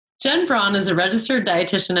Jenn Braun is a registered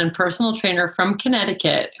dietitian and personal trainer from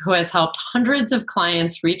Connecticut who has helped hundreds of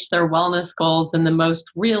clients reach their wellness goals in the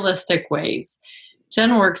most realistic ways.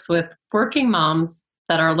 Jenn works with working moms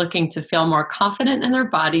that are looking to feel more confident in their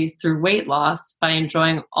bodies through weight loss by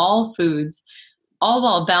enjoying all foods, all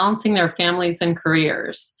while balancing their families and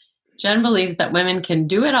careers. Jenn believes that women can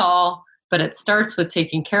do it all, but it starts with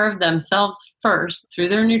taking care of themselves first through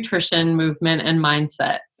their nutrition, movement, and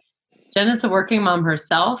mindset. Jenn is a working mom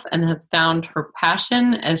herself and has found her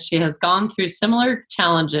passion as she has gone through similar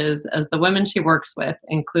challenges as the women she works with,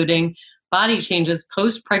 including body changes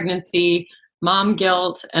post-pregnancy, mom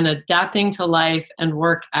guilt, and adapting to life and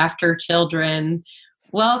work after children.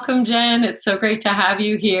 Welcome, Jenn. It's so great to have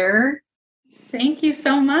you here. Thank you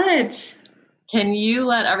so much. Can you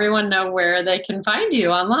let everyone know where they can find you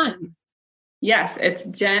online? Yes, it's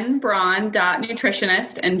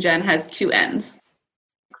jennbraun.nutritionist, and Jenn has 2 N's.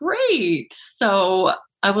 Great. So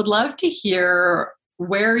I would love to hear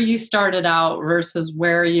where you started out versus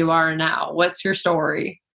where you are now. What's your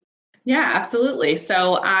story? Yeah, absolutely.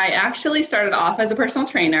 So I actually started off as a personal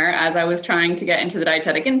trainer as I was trying to get into the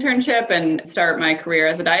dietetic internship and start my career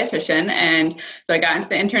as a dietitian. And so I got into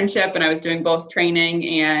the internship and I was doing both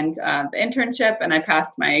training and the internship, and I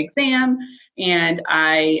passed my exam, and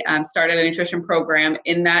I started a nutrition program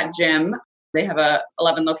in that gym. They have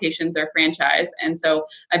 11 locations, they're franchise. And so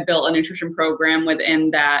I built a nutrition program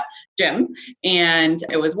within that gym, and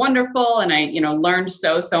it was wonderful. And I, learned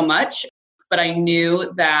so much, but I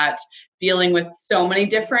knew that dealing with so many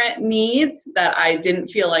different needs that I didn't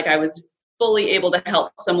feel like I was fully able to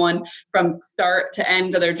help someone from start to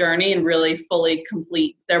end of their journey and really fully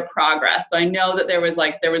complete their progress. So I know that there was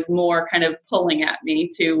more kind of pulling at me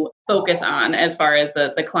to focus on as far as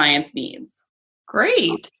the client's needs.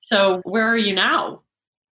 Great. So where are you now?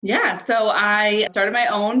 Yeah, so I started my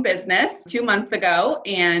own business 2 months ago,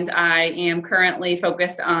 and I am currently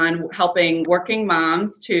focused on helping working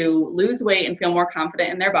moms to lose weight and feel more confident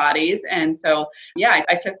in their bodies. And so, yeah,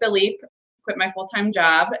 I took the leap, quit my full-time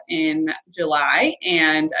job in July,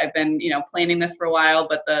 and I've been, planning this for a while,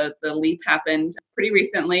 but the leap happened pretty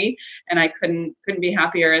recently, and I couldn't be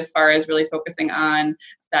happier as far as really focusing on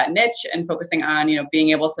that niche and focusing on,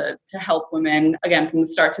 being able to help women, again, from the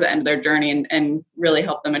start to the end of their journey and really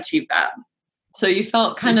help them achieve that. So you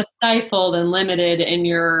felt kind of stifled and limited in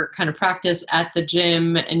your kind of practice at the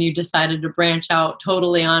gym, and you decided to branch out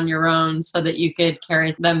totally on your own so that you could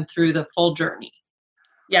carry them through the full journey.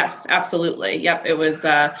 Yes, absolutely. Yep. It was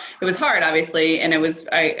hard, obviously. And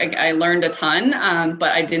I learned a ton,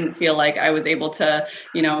 but I didn't feel like I was able to,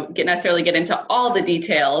 necessarily get into all the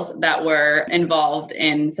details that were involved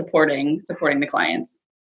in supporting the clients.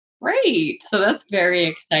 Great. So that's very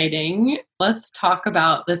exciting. Let's talk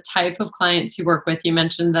about the type of clients you work with. You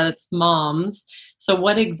mentioned that it's moms. So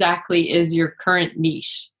what exactly is your current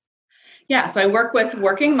niche? Yeah, so I work with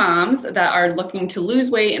working moms that are looking to lose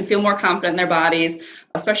weight and feel more confident in their bodies,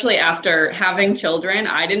 especially after having children.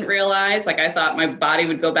 I didn't realize, I thought my body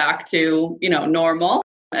would go back to, normal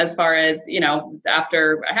as far as,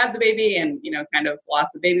 after I had the baby and, kind of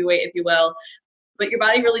lost the baby weight, if you will. But your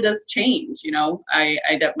body really does change.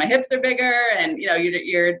 My hips are bigger, and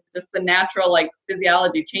you're just the natural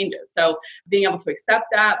physiology changes. So being able to accept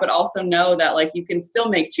that, but also know that you can still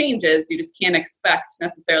make changes. You just can't expect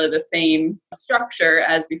necessarily the same structure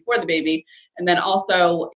as before the baby. And then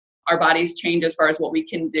also our bodies change as far as what we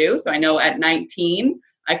can do. So I know at 19,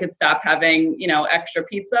 I could stop having, extra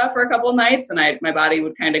pizza for a couple of nights, and my body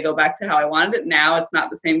would kind of go back to how I wanted it. Now it's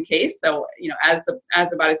not the same case. So, as the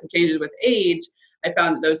bodies have changes with age, I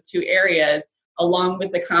found that those 2 areas, along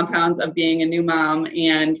with the compounds of being a new mom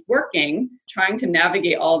and working, trying to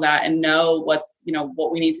navigate all that and know what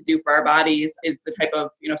we need to do for our bodies is the type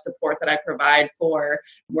of, support that I provide for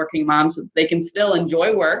working moms. So they can still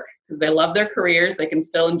enjoy work because they love their careers. They can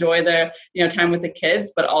still enjoy their, time with the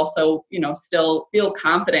kids, but also, still feel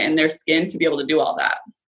confident in their skin to be able to do all that.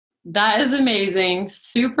 That is amazing,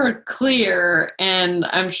 super clear, and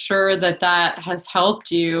I'm sure that has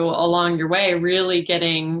helped you along your way, really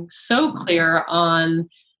getting so clear on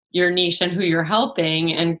your niche and who you're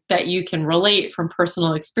helping, and that you can relate from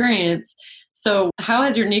personal experience. So how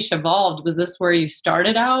has your niche evolved? Was this where you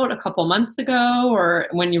started out a couple months ago or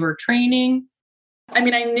when you were training? I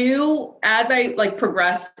mean, I knew as I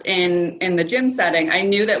progressed in the gym setting, I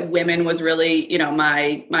knew that women was really,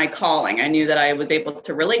 my calling. I knew that I was able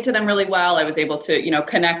to relate to them really well. I was able to,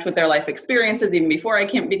 connect with their life experiences even before I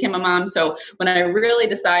became a mom. So when I really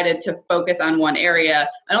decided to focus on one area,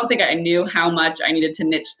 I don't think I knew how much I needed to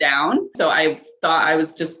niche down. So I thought I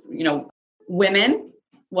was just, women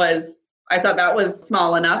was I thought that was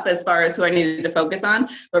small enough as far as who I needed to focus on,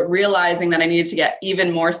 but realizing that I needed to get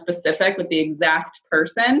even more specific with the exact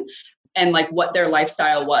person and like what their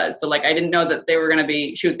lifestyle was. So like, I didn't know that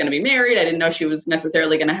she was going to be married. I didn't know she was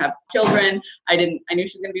necessarily going to have children. I knew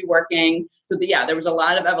she was going to be working. So there was a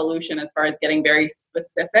lot of evolution as far as getting very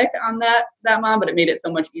specific on that mom, but it made it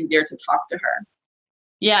so much easier to talk to her.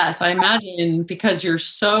 Yes, I imagine because you're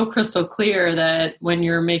so crystal clear that when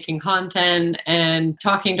you're making content and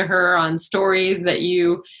talking to her on stories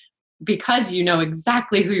because you know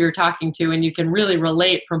exactly who you're talking to and you can really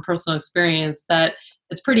relate from personal experience, that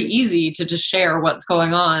it's pretty easy to just share what's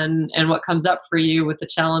going on and what comes up for you with the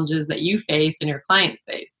challenges that you face and your clients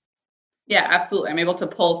face. Yeah, absolutely. I'm able to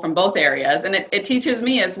pull from both areas, and it teaches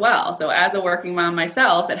me as well. So as a working mom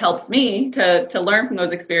myself, it helps me to learn from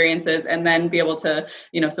those experiences and then be able to,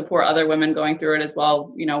 support other women going through it as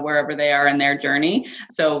well, wherever they are in their journey.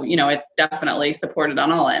 So, it's definitely supported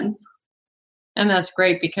on all ends. And that's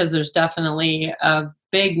great because there's definitely a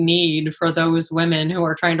big need for those women who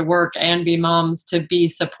are trying to work and be moms to be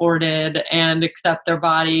supported and accept their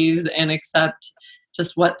bodies and accept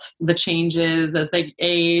just what's the changes as they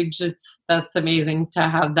age. That's amazing to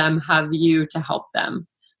have you to help them.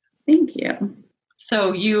 Thank you.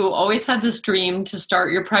 So you always had this dream to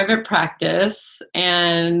start your private practice.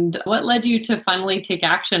 And what led you to finally take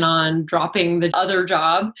action on dropping the other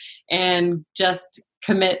job and just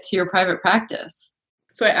commit to your private practice?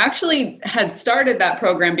 So I actually had started that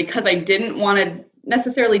program because I didn't want to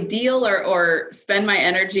necessarily deal or spend my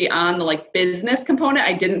energy on the like business component.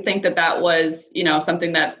 I didn't think that was,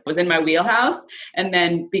 something that was in my wheelhouse. And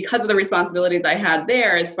then because of the responsibilities I had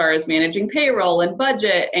there, as far as managing payroll and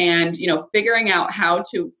budget and, figuring out how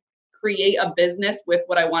to create a business with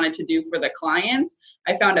what I wanted to do for the clients,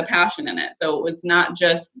 I found a passion in it. So it was not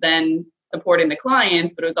just then supporting the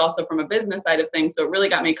clients, but it was also from a business side of things. So it really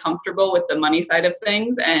got me comfortable with the money side of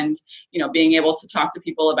things and, being able to talk to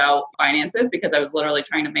people about finances because I was literally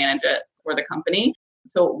trying to manage it for the company.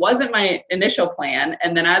 So it wasn't my initial plan.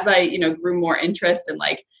 And then as I, grew more interest in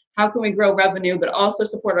like, how can we grow revenue, but also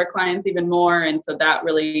support our clients even more? And so that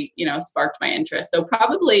really, sparked my interest. So it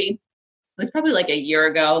was probably like a year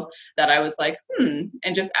ago that I was like, and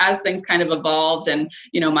just as things kind of evolved and,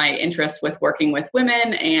 my interest with working with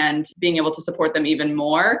women and being able to support them even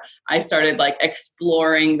more, I started like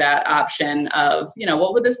exploring that option of,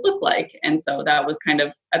 what would this look like? And so that was kind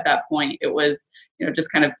of at that point, it was,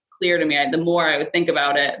 just kind of clear to me. The more I would think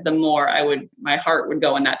about it, the more my heart would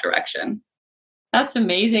go in that direction. That's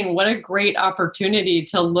amazing. What a great opportunity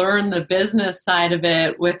to learn the business side of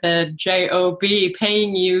it with a job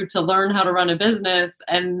paying you to learn how to run a business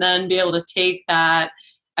and then be able to take that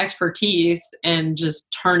expertise and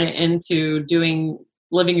just turn it into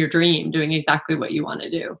living your dream, doing exactly what you want to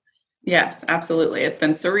do. Yes, absolutely. It's been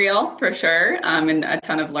surreal for sure, and a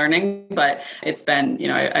ton of learning, but it's been,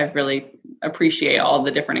 I really appreciate all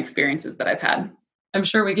the different experiences that I've had. I'm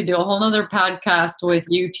sure we could do a whole nother podcast with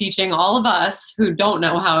you teaching all of us who don't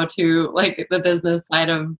know how to, like the business side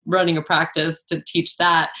of running a practice, to teach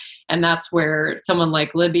that. And that's where someone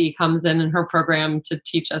like Libby comes in her program to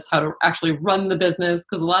teach us how to actually run the business.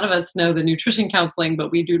 Because a lot of us know the nutrition counseling, but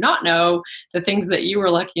we do not know the things that you were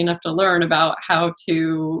lucky enough to learn about how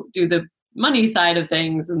to do the money side of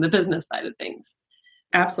things and the business side of things.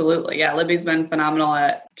 Absolutely. Yeah. Libby's been phenomenal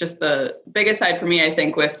at just the biggest side for me, I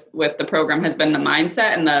think, with the program has been the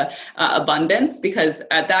mindset and the abundance, because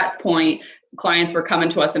at that point, clients were coming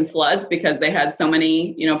to us in floods because they had so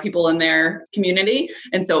many, people in their community.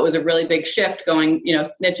 And so it was a really big shift going,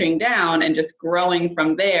 snitching down and just growing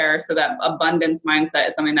from there. So that abundance mindset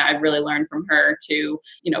is something that I've really learned from her to,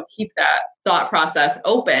 keep that thought process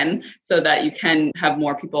open so that you can have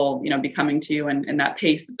more people, be coming to you and that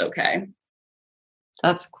pace is okay.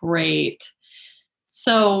 That's great.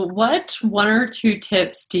 So what one or two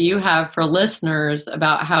tips do you have for listeners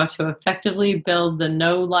about how to effectively build the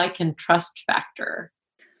know, like, and trust factor?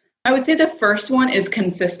 I would say the first one is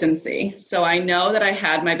consistency. So I know that I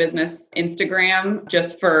had my business Instagram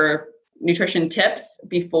just for nutrition tips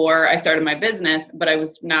before I started my business, but I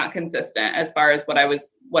was not consistent as far as what I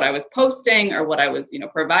was posting or what I was,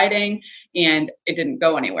 providing, and it didn't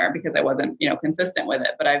go anywhere because I wasn't, consistent with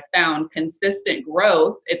it. But I've found consistent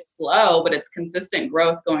growth. It's slow, but it's consistent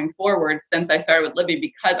growth going forward since I started with Libby,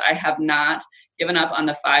 because I have not given up on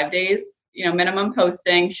the 5 days minimum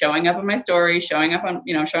posting, showing up on my story, showing up on,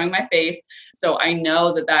 showing my face. So I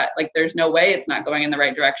know that like, there's no way it's not going in the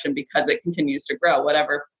right direction because it continues to grow,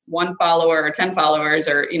 whatever, 1 follower or 10 followers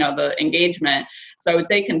or, the engagement. So I would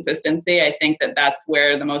say consistency. I think that's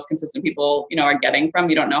where the most consistent people, are getting from.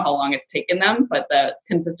 You don't know how long it's taken them, but the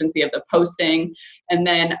consistency of the posting. And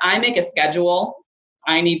then I make a schedule.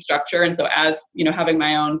 I need structure. And so as, having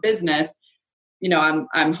my own business,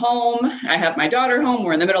 I'm home, I have my daughter home,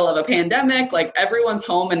 we're in the middle of a pandemic, like everyone's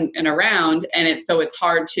home and around. And it's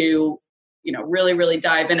hard to, really, really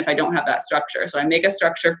dive in if I don't have that structure. So I make a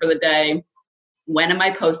structure for the day. When am I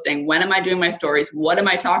posting? When am I doing my stories? What am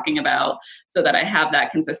I talking about? So that I have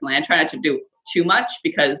that consistently. I try not to do too much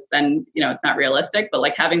because then, it's not realistic, but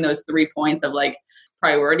like having those 3 points of like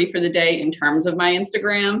priority for the day in terms of my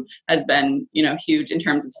Instagram has been, huge in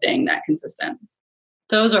terms of staying that consistent.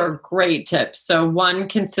 Those are great tips. So 1,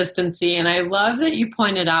 consistency. And I love that you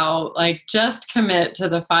pointed out, like, just commit to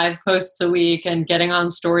the 5 posts a week and getting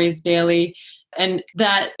on stories daily, and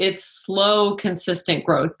that it's slow, consistent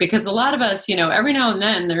growth. Because a lot of us, every now and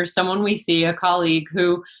then there's someone we see, a colleague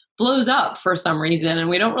who blows up for some reason and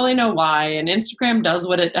we don't really know why. And Instagram does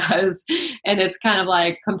what it does. And it's kind of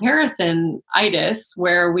like comparison-itis,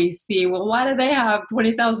 where we see, well, why do they have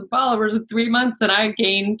 20,000 followers in 3 months and I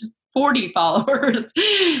gained 40 followers?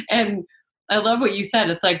 And I love what you said.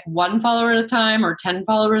 It's like 1 follower at a time or 10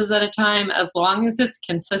 followers at a time. As long as it's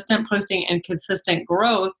consistent posting and consistent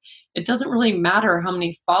growth, it doesn't really matter how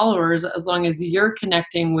many followers, as long as you're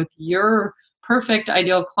connecting with your perfect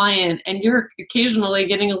ideal client and you're occasionally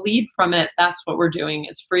getting a lead from it. That's what we're doing,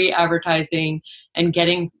 is free advertising and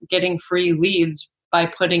getting free leads by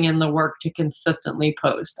putting in the work to consistently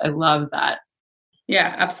post. I love that.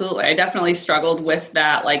 Yeah, absolutely. I definitely struggled with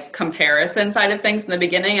that like comparison side of things in the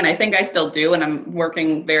beginning. And I think I still do. And I'm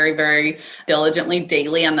working very, very diligently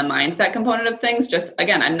daily on the mindset component of things. Just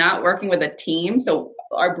again, I'm not working with a team. So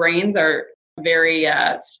our brains are very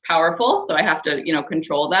powerful. So I have to,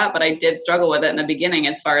 control that. But I did struggle with it in the beginning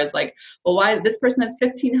as far as like, well, why this person has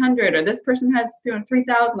 1,500 or this person has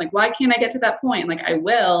 3,000? Like, why can't I get to that point? Like I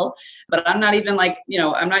will, but I'm not even like,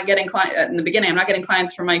 I'm not getting clients in the beginning. I'm not getting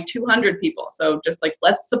clients from my 200 people. So just like,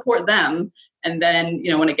 let's support them. And then,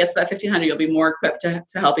 when it gets to that 1,500, you'll be more equipped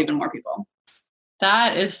to help even more people.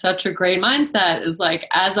 That is such a great mindset, is like,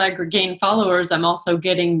 as I gain followers, I'm also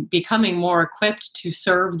becoming more equipped to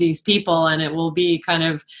serve these people. And it will be kind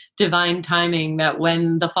of divine timing that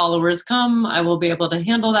when the followers come, I will be able to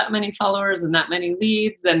handle that many followers and that many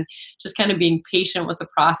leads, and just kind of being patient with the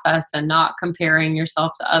process and not comparing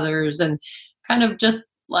yourself to others, and kind of just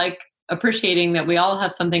like appreciating that we all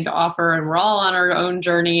have something to offer and we're all on our own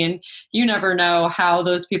journey, and you never know how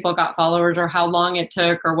those people got followers or how long it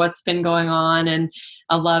took or what's been going on. And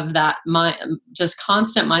I love that just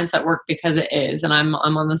constant mindset work, because it is, and I'm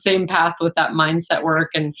on the same path with that mindset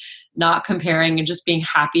work, and not comparing and just being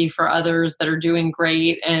happy for others that are doing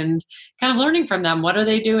great and kind of learning from them. What are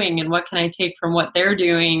they doing and what can I take from what they're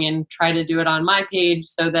doing and try to do it on my page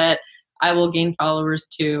so that I will gain followers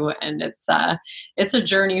too. And it's a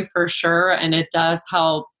journey for sure. And it does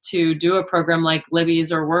help to do a program like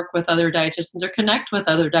Libby's, or work with other dietitians, or connect with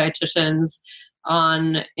other dietitians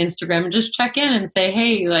on Instagram and just check in and say,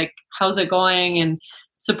 hey, like, how's it going? And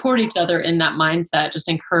support each other in that mindset, just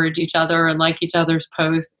encourage each other and like each other's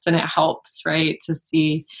posts. And it helps, right?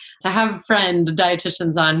 To have friend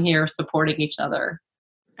dietitians on here supporting each other.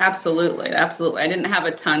 Absolutely. Absolutely. I didn't have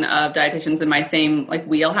a ton of dietitians in my same like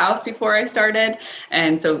wheelhouse before I started.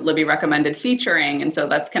 And so Libby recommended featuring. And so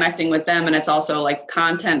that's connecting with them. And it's also like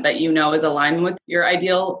content that is aligned with your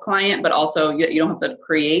ideal client, but also you don't have to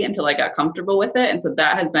create until I got comfortable with it. And so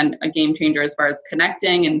that has been a game changer as far as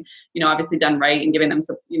connecting and, obviously done right and giving them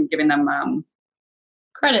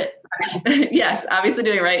credit. Yes, obviously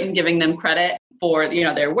doing it right and giving them credit for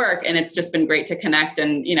their work. And it's just been great to connect,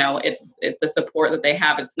 and it's the support that they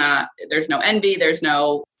have. There's no envy, there's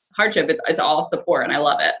no hardship, it's all support, and I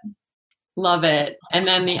love it. Love it. And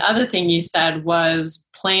then the other thing you said was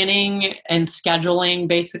planning and scheduling.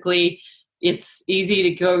 Basically, it's easy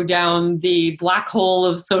to go down the black hole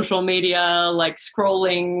of social media, like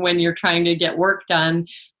scrolling when you're trying to get work done,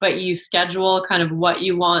 but you schedule kind of what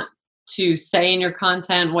you want to say in your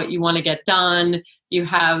content, what you want to get done. You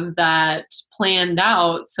have that planned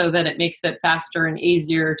out so that it makes it faster and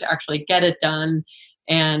easier to actually get it done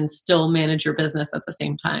and still manage your business at the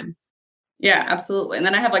same time. Yeah, absolutely. And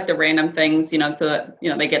then I have like the random things, so that,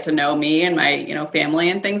 they get to know me and my, family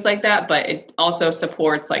and things like that. But it also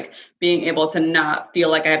supports like being able to not feel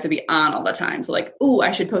like I have to be on all the time. So like, ooh, I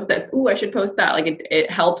should post this. Ooh, I should post that. Like it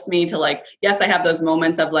helps me to like, yes, I have those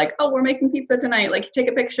moments of like, oh, we're making pizza tonight. Like take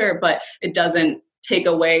a picture, but it doesn't take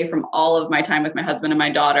away from all of my time with my husband and my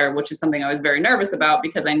daughter, which is something I was very nervous about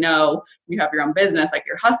because I know you have your own business, like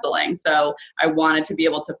you're hustling. So I wanted to be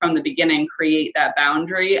able to, from the beginning, create that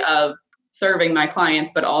boundary of serving my clients,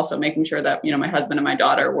 but also making sure that, my husband and my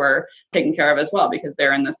daughter were taken care of as well, because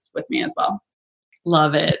they're in this with me as well.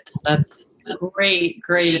 Love it. That's great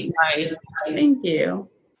advice. Thank you.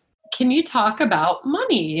 Can you talk about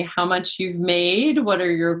money? How much you've made? What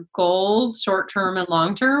are your goals, short term and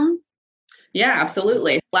long term? Yeah,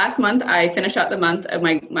 absolutely. Last month, I finished out the month of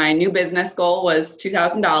my new business goal was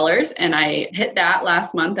 $2,000, and I hit that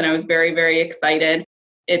last month, and I was very, very excited.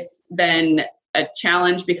 It's been a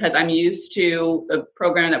challenge because I'm used to the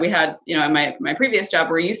program that we had, in my previous job.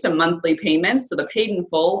 We're used to monthly payments. So the paid in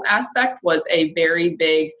full aspect was a very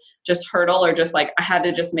big just hurdle, or just like I had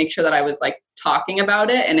to just make sure that I was like talking about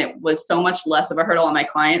it. And it was so much less of a hurdle on my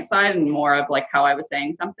client side and more of like how I was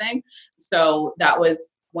saying something. So that was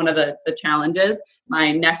one of the challenges.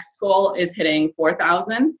 My next goal is hitting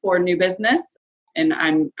 4,000 for new business. And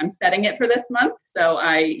I'm setting it for this month. So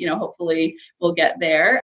I, hopefully will get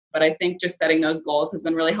there. But I think just setting those goals has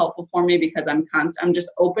been really helpful for me because I'm just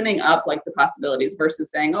opening up like the possibilities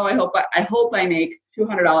versus saying, oh, I hope I make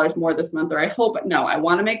 $200 more this month, or I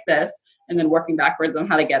want to make this, and then working backwards on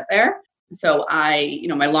how to get there. So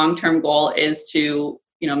my long-term goal is to,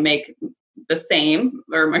 make the same,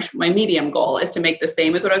 or my medium goal is to make the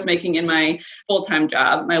same as what I was making in my full-time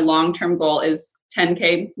job. My long-term goal is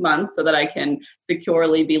 10K months so that I can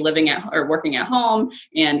securely be living at or working at home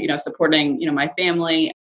and, supporting, my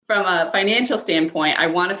family. From a financial standpoint, I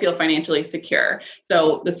want to feel financially secure.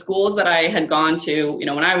 So the schools that I had gone to,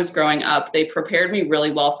 when I was growing up, they prepared me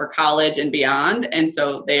really well for college and beyond. And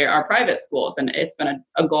so they are private schools. And it's been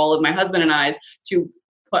a goal of my husband and I's to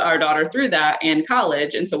put our daughter through that and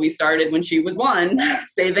college. And so we started when she was 1,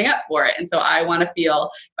 saving up for it. And so I want to feel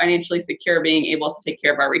financially secure, being able to take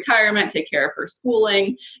care of our retirement, take care of her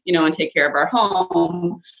schooling, and take care of our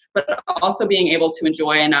home, but also being able to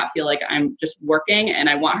enjoy and not feel like I'm just working. And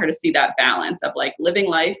I want her to see that balance of like living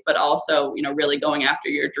life, but also, really going after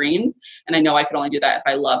your dreams. And I know I could only do that if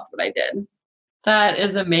I loved what I did. That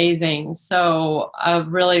is amazing. So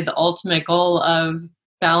really the ultimate goal of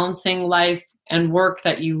balancing life and work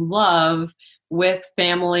that you love with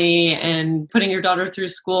family and putting your daughter through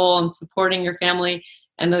school and supporting your family,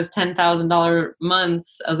 and those $10,000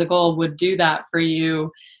 months as a goal would do that for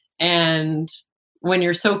you. And when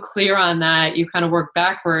you're so clear on that, you kind of work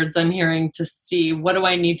backwards, I'm hearing, to see what do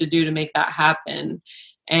I need to do to make that happen.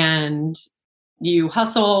 And you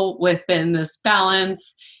hustle within this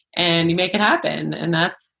balance and you make it happen. And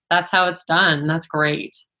that's how it's done. That's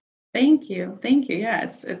great. Thank you. Yeah,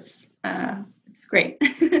 it's great.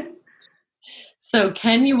 So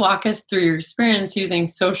can you walk us through your experience using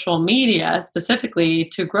social media specifically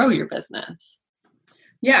to grow your business?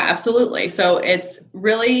 Yeah, absolutely. So it's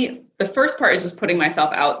really, the first part is just putting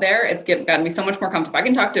myself out there. It's gotten me so much more comfortable. I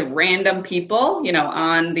can talk to random people,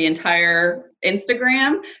 on the entire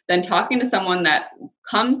Instagram, than talking to someone that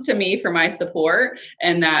comes to me for my support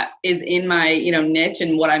and that is in my, niche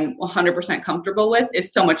and what I'm 100% comfortable with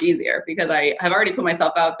is so much easier because I have already put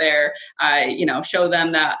myself out there. I, show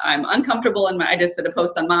them that I'm uncomfortable I just did a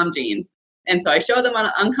post on mom jeans. And so I show them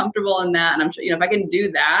I'm uncomfortable in that. And I'm sure, if I can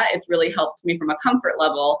do that, it's really helped me from a comfort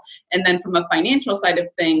level. And then from a financial side of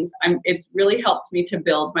things, it's really helped me to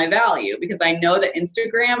build my value because I know that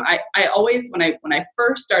Instagram, I always, when I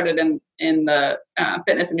first started in the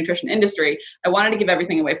fitness and nutrition industry, I wanted to give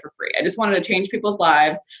everything away for free. I just wanted to change people's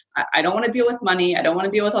lives. I don't want to deal with money. I don't want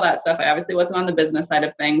to deal with all that stuff. I obviously wasn't on the business side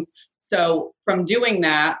of things. So from doing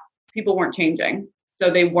that, people weren't changing. So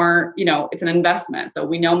they weren't, it's an investment. So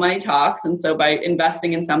we know money talks. And so by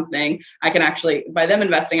investing in something, by them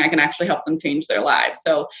investing, I can actually help them change their lives.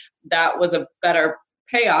 So that was a better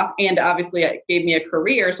payoff. And obviously it gave me a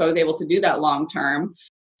career. So I was able to do that long term.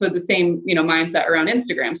 So the same, mindset around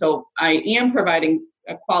Instagram. So I am providing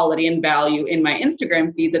a quality and value in my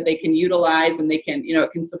Instagram feed that they can utilize and they can,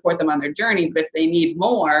 it can support them on their journey. But if they need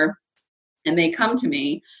more and they come to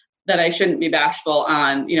me, that I shouldn't be bashful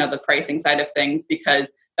on, the pricing side of things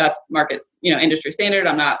because that's market's, industry standard.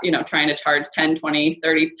 I'm not, trying to charge 10, 20,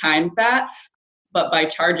 30 times that. But by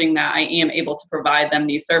charging that, I am able to provide them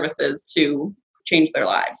these services to change their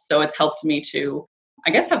lives. So it's helped me to,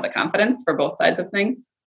 I guess, have the confidence for both sides of things.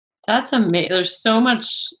 That's amazing. There's so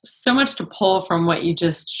much to pull from what you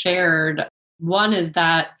just shared. One is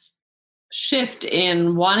that shift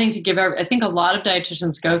in wanting to give I think a lot of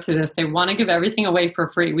dietitians go through this. They want to give everything away for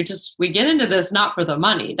free. We get into this not for the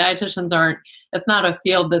money. Dietitians aren't, it's not a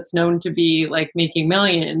field that's known to be like making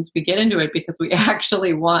millions. We get into it because we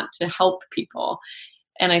actually want to help people.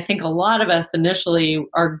 And I think a lot of us initially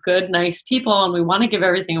are good, nice people, and we want to give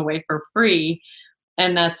everything away for free.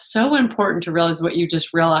 And that's so important to realize what you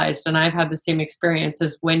just realized. And I've had the same experience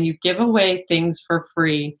is when you give away things for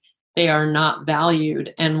free, they are not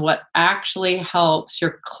valued. And what actually helps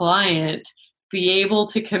your client be able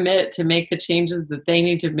to commit to make the changes that they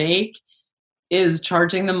need to make is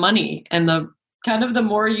charging them money. And the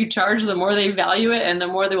more you charge, the more they value it and the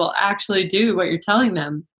more they will actually do what you're telling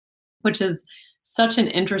them, which is such an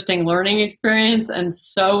interesting learning experience and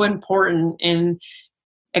so important in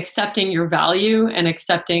accepting your value and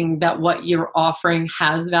accepting that what you're offering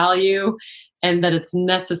has value and that it's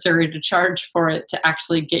necessary to charge for it to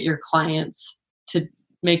actually get your clients to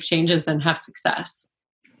make changes and have success.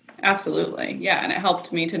 Absolutely. Yeah. And it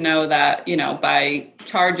helped me to know that, by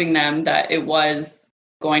charging them that it was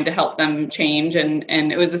going to help them change. And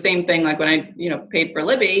it was the same thing like when I, paid for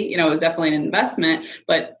Libby, it was definitely an investment,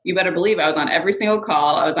 but you better believe I was on every single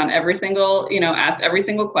call. I was on every single, asked every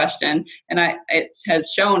single question. And it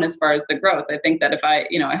has shown as far as the growth. I think that if I,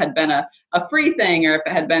 it had been a free thing, or if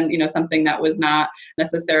it had been, something that was not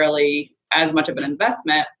necessarily as much of an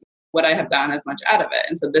investment, would I have gotten as much out of it?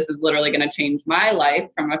 And so this is literally going to change my life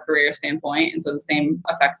from a career standpoint. And so the same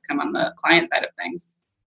effects come on the client side of things.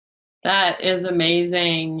 That is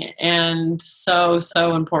amazing and so,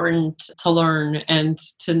 so important to learn and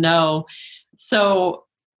to know. So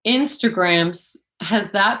Instagrams,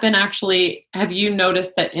 have you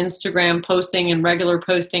noticed that Instagram posting and regular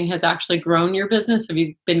posting has actually grown your business? Have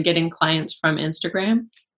you been getting clients from Instagram?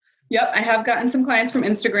 Yep, I have gotten some clients from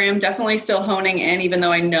Instagram, definitely still honing in, even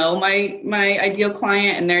though I know my ideal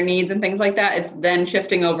client and their needs and things like that. It's then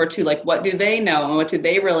shifting over to like, what do they know and what do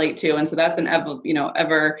they relate to? And so that's an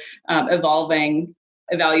ever evolving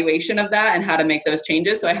evaluation of that and how to make those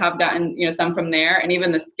changes. So I have gotten, some from there, and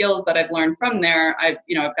even the skills that I've learned from there, I've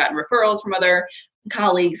gotten referrals from other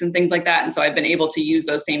colleagues and things like that. And so I've been able to use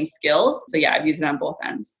those same skills. So yeah, I've used it on both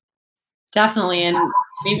ends. Definitely. And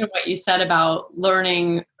even what you said about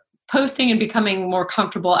learning posting and becoming more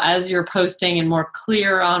comfortable as you're posting and more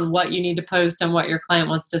clear on what you need to post and what your client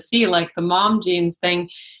wants to see, like the mom jeans thing,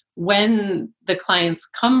 when the clients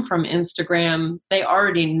come from Instagram, they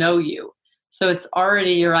already know you. So it's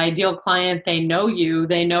already your ideal client. They know you,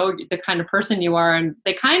 they know the kind of person you are, and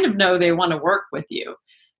they kind of know they want to work with you.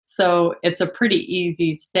 So it's a pretty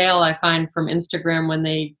easy sale, I find, from Instagram when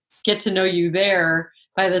they get to know you there.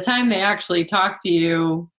 By the time they actually talk to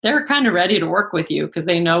you, they're kind of ready to work with you because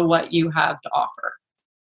they know what you have to offer.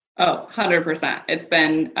 Oh, 100%. It's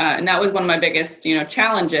been, and that was one of my biggest,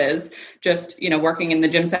 challenges, just, working in the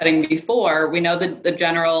gym setting before. We know that the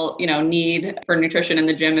general, need for nutrition in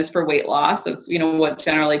the gym is for weight loss. That's, what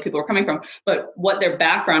generally people are coming from, but what their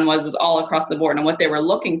background was all across the board and what they were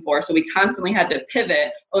looking for. So we constantly had to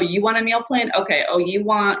pivot. Oh, you want a meal plan? Okay. Oh, you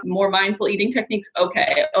want more mindful eating techniques?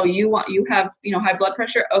 Okay. Oh, you have, high blood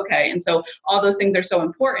pressure? Okay. And so all those things are so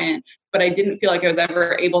important, but I didn't feel like I was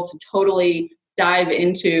ever able to totally dive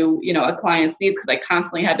into, a client's needs because I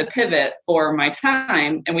constantly had to pivot for my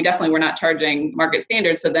time. And we definitely were not charging market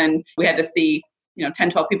standards. So then we had to see, 10,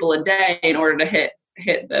 12 people a day in order to hit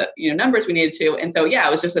the, numbers we needed to. And so, yeah,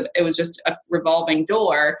 it was just a revolving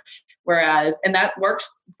door. Whereas, and that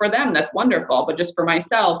works for them. That's wonderful. But just for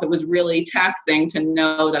myself, it was really taxing to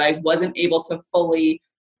know that I wasn't able to fully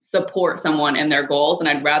support someone in their goals. And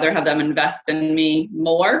I'd rather have them invest in me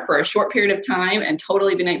more for a short period of time and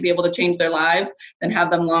totally be able to change their lives than have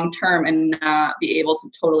them long-term and not be able to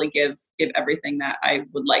totally give everything that I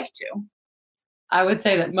would like to. I would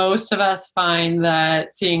say that most of us find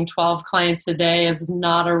that seeing 12 clients a day is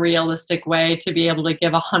not a realistic way to be able to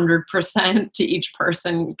give 100% to each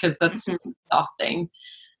person because that's just exhausting.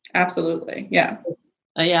 Absolutely. Yeah.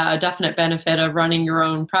 A definite benefit of running your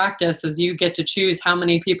own practice is you get to choose how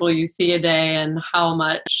many people you see a day and how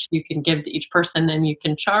much you can give to each person, and you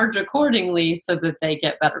can charge accordingly so that they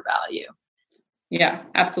get better value. Yeah,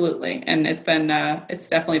 absolutely. And it's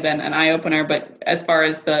definitely been an eye opener, but as far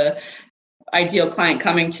as the ideal client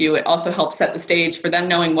coming to you, it also helps set the stage for them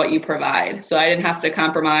knowing what you provide. So I didn't have to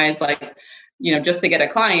compromise just to get a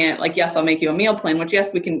client, like, yes, I'll make you a meal plan, which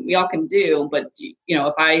yes, we all can do. But,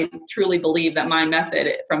 if I truly believe that my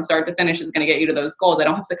method from start to finish is going to get you to those goals, I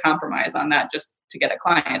don't have to compromise on that just to get a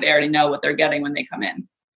client. They already know what they're getting when they come in.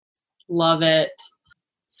 Love it.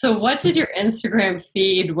 So what did your Instagram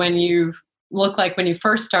feed when you look like when you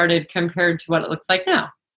first started compared to what it looks like now?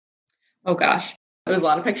 Oh gosh. There was a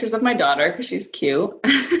lot of pictures of my daughter because she's cute.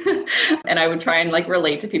 And I would try and like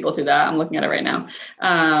relate to people through that. I'm looking at it right now.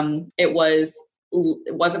 It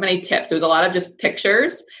wasn't many tips. It was a lot of just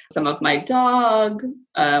pictures, some of my dog,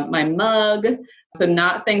 my mug. So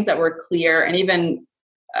not things that were clear. And even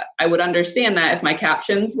I would understand that if my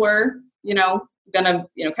captions were, gonna,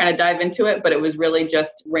 kind of dive into it, but it was really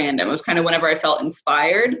just random. It was kind of whenever I felt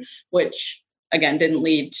inspired, which again didn't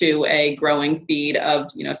lead to a growing feed of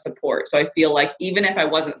support. So I feel like even if I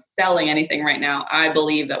wasn't selling anything right now, I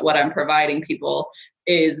believe that what I'm providing people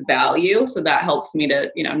is value. So that helps me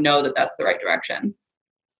to know that that's the right direction.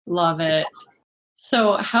 Love it.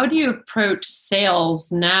 So how do you approach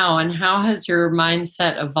sales now, and how has your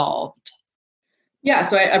mindset evolved? Yeah,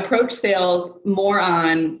 so I approach sales more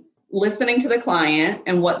on listening to the client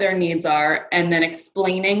and what their needs are, and then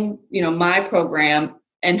explaining, my program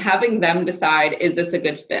and having them decide, is this a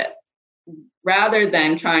good fit? Rather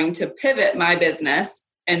than trying to pivot my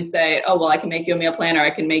business and say, oh, well, I can make you a meal plan, or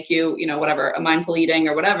I can make you, whatever, a mindful eating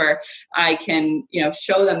or whatever. I can,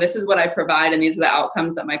 show them this is what I provide and these are the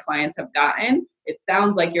outcomes that my clients have gotten. It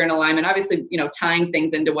sounds like you're in alignment, obviously, tying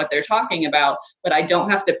things into what they're talking about, but I don't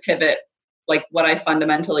have to pivot like what I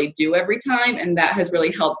fundamentally do every time. And that has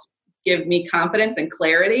really helped give me confidence and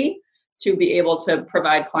clarity to be able to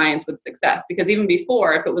provide clients with success. Because even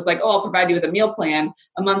before, if it was like, oh, I'll provide you with a meal plan,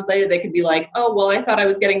 a month later, they could be like, oh, well, I thought I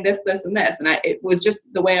was getting this, this, and this. And it was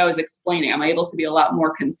just the way I was explaining. I'm able to be a lot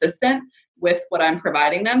more consistent with what I'm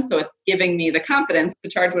providing them. So it's giving me the confidence to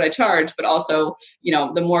charge what I charge, but also,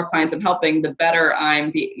 the more clients I'm helping, the better I'm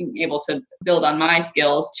being able to build on my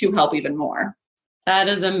skills to help even more. That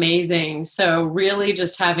is amazing. So really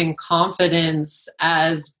just having confidence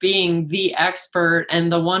as being the expert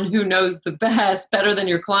and the one who knows the best, better than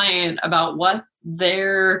your client, about what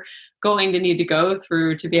they're going to need to go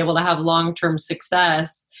through to be able to have long-term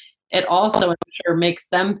success. It also, I'm sure, makes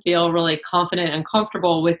them feel really confident and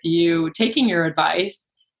comfortable with you taking your advice,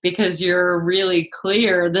 because you're really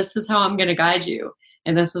clear, this is how I'm going to guide you.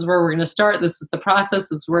 And this is where we're going to start. This is the process.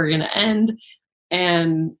 This is where we're going to end.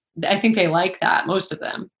 And I think they like that, most of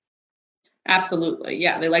them. Absolutely.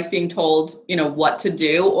 Yeah. They like being told, what to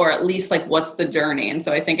do, or at least like what's the journey. And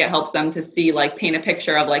so I think it helps them to see, like, paint a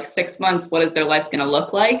picture of like 6 months, what is their life going to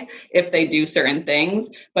look like if they do certain things.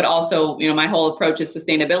 But also, my whole approach is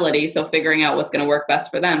sustainability. So figuring out what's going to work best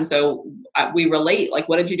for them. So we relate, like,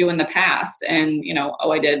 what did you do in the past? And,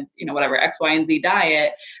 oh, I did, whatever, X, Y, and Z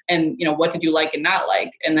diet. And, what did you like and not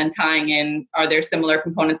like? And then tying in, are there similar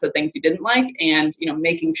components of things you didn't like? And,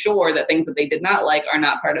 making sure that things that they did not like are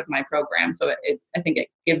not part of my program. So I think it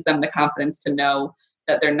gives them the confidence to know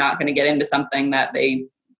that they're not going to get into something that they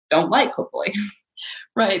don't like, hopefully.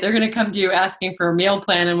 Right. They're going to come to you asking for a meal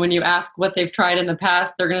plan. And when you ask what they've tried in the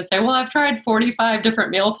past, they're going to say, well, I've tried 45 different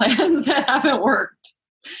meal plans that haven't worked.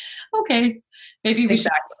 Okay. Maybe we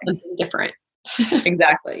should do something different.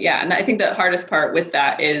 Exactly. Yeah. And I think the hardest part with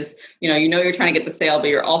that is, you're trying to get the sale, but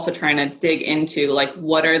you're also trying to dig into, like,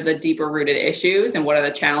 what are the deeper rooted issues and what are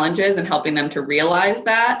the challenges, and helping them to realize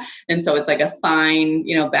that. And so it's like a fine,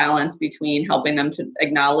 balance between helping them to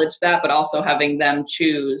acknowledge that, but also having them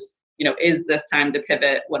choose, is this time to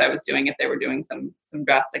pivot what I was doing if they were doing some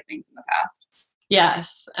drastic things in the past.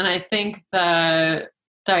 Yes. And I think the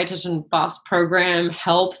Dietitian Boss program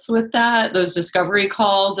helps with that, those discovery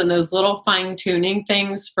calls and those little fine tuning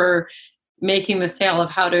things for making the sale, of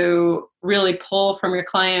how to really pull from your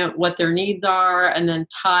client what their needs are, and then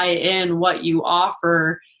tie in what you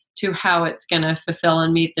offer to how it's going to fulfill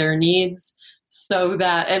and meet their needs, so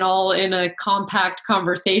that, and all in a compact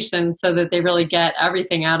conversation, so that they really get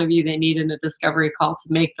everything out of you they need in a discovery call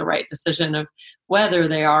to make the right decision of whether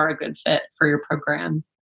they are a good fit for your program.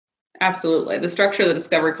 Absolutely. The structure of the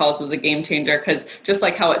discovery calls was a game changer, because just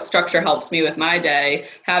like how structure helps me with my day,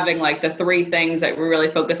 having like the 3 things that we really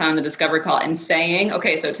focus on in the discovery call and saying,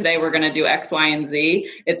 okay, so today we're going to do X, Y, and Z.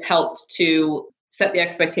 It's helped to set the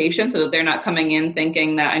expectation so that they're not coming in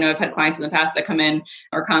thinking that, I know I've had clients in the past that come in,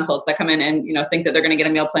 or consults that come in and, think that they're going to get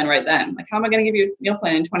a meal plan right then. Like, how am I going to give you a meal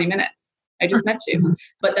plan in 20 minutes? I just met you.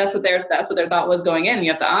 But that's what their thought was going in. You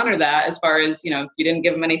have to honor that, as far as, you didn't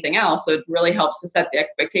give them anything else. So it really helps to set the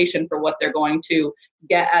expectation for what they're going to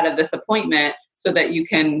get out of this appointment, so that you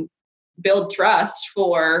can build trust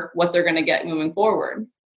for what they're going to get moving forward.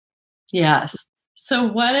 Yes. So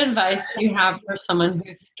what advice do you have for someone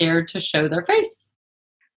who's scared to show their face?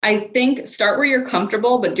 I think start where you're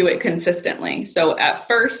comfortable, but do it consistently. So at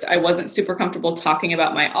first, I wasn't super comfortable talking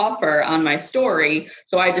about my offer on my story.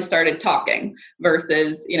 So I just started talking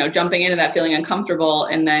versus, jumping into that feeling uncomfortable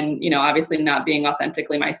and then, obviously not being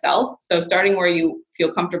authentically myself. So starting where you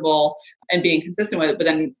feel comfortable and being consistent with it, but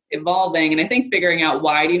then evolving. And I think figuring out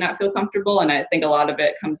why do you not feel comfortable? And I think a lot of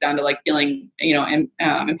it comes down to like feeling,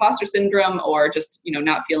 imposter syndrome or just,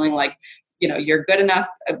 not feeling like, you're good enough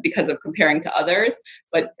because of comparing to others.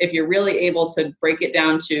 But if you're really able to break it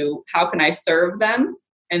down to how can I serve them?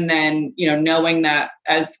 And then, knowing that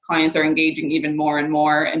as clients are engaging even more and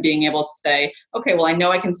more and being able to say, okay, well, I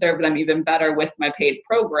know I can serve them even better with my paid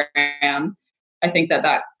program. I think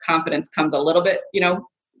that confidence comes a little bit,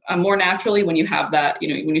 more naturally when you have that,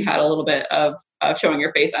 when you had a little bit of showing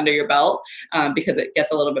your face under your belt, because it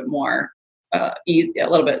gets a little bit more easy, a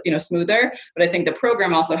little bit, smoother. But I think the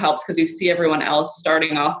program also helps because you see everyone else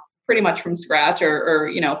starting off pretty much from scratch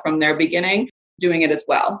or from their beginning doing it as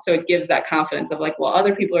well. So it gives that confidence of like, well,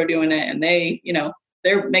 other people are doing it and they,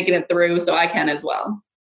 they're making it through, so I can as well.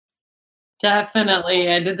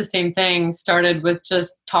 Definitely. I did the same thing, started with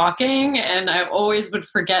just talking, and I always would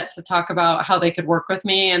forget to talk about how they could work with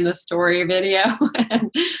me in the story video.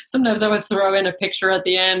 And sometimes I would throw in a picture at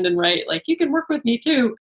the end and write like, you can work with me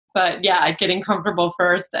too. But yeah, getting comfortable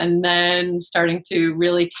first and then starting to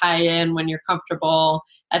really tie in when you're comfortable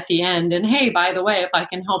at the end. And hey, by the way, if I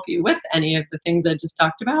can help you with any of the things I just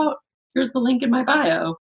talked about, here's the link in my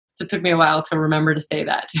bio. So it took me a while to remember to say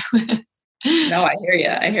that too. No, I hear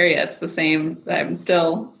you. It's the same. I'm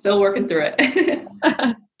still working through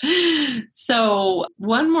it. So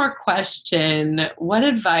one more question. What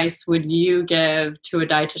advice would you give to a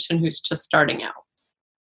dietitian who's just starting out?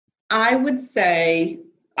 I would say,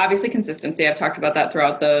 obviously consistency. I've talked about that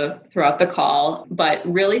throughout the call, but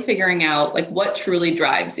really figuring out like what truly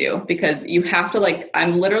drives you, because you have to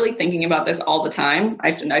I'm literally thinking about this all the time.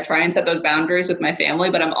 I try and set those boundaries with my family,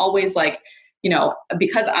 but I'm always like,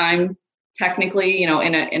 because I'm technically,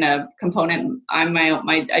 in a component, I'm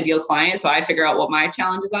my ideal client. So I figure out what my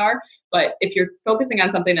challenges are. But if you're focusing on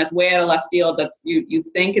something that's way out of left field, that's you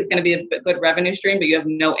think is going to be a good revenue stream, but you have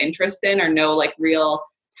no interest in or no like real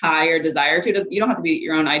tie or desire to, you don't have to be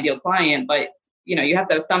your own ideal client, but you have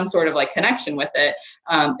to have some sort of like connection with it.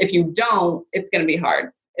 If you don't, it's going to be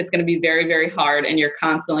hard. It's going to be very, very hard. And you're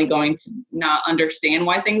constantly going to not understand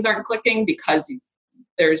why things aren't clicking because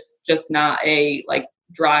there's just not a like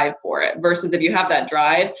drive for it. Versus if you have that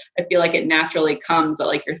drive, I feel like it naturally comes that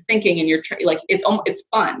like you're thinking and you're like, it's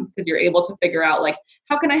fun because you're able to figure out like,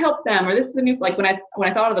 how can I help them? Or this is a new, like when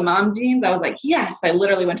I thought of the mom jeans, I was like, yes, I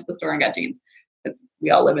literally went to the store and got jeans. Because we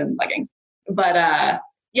all live in leggings. But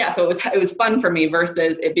yeah, so it was fun for me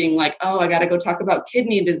versus it being like, oh, I got to go talk about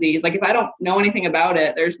kidney disease. Like if I don't know anything about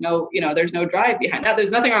it, there's no drive behind that. There's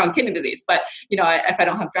nothing wrong with kidney disease, but if I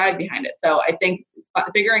don't have drive behind it. So I think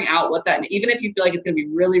figuring out what that, even if you feel like it's going to be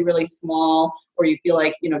really, really small, or you feel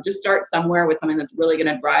like, just start somewhere with something that's really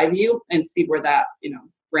going to drive you and see where that,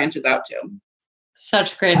 branches out to.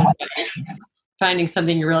 Such great advice. Finding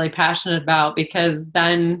something you're really passionate about, because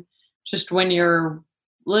then just when you're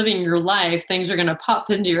living your life, things are going to pop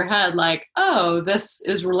into your head like, oh, this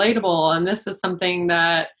is relatable and this is something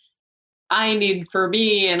that I need for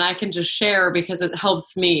me and I can just share because it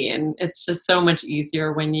helps me. And it's just so much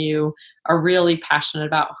easier when you are really passionate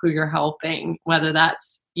about who you're helping, whether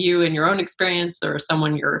that's you in your own experience or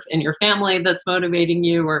someone in your family that's motivating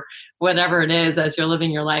you or whatever it is as you're living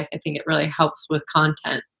your life. I think it really helps with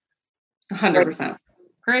content. 100%.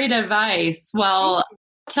 Great advice. Well,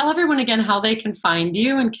 tell everyone again how they can find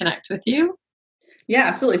you and connect with you. Yeah,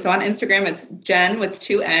 absolutely. So on Instagram, it's Jenn with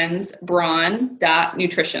 2 N's,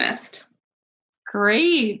 Braun.nutritionist.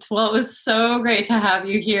 Great. Well, it was so great to have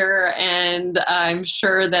you here. And I'm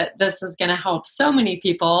sure that this is going to help so many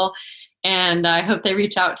people. And I hope they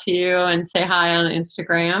reach out to you and say hi on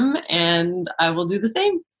Instagram. And I will do the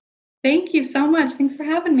same. Thank you so much. Thanks for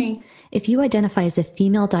having me. If you identify as a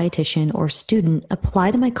female dietitian or student,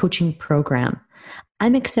 apply to my coaching program.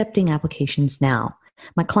 I'm accepting applications now.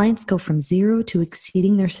 My clients go from zero to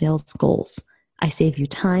exceeding their sales goals. I save you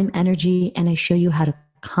time, energy, and I show you how to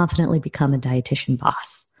confidently become a dietitian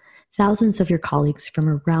boss. Thousands of your colleagues from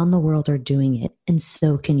around the world are doing it, and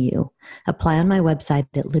so can you. Apply on my website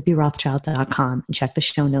at libbyrothschild.com and check the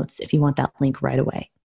show notes if you want that link right away.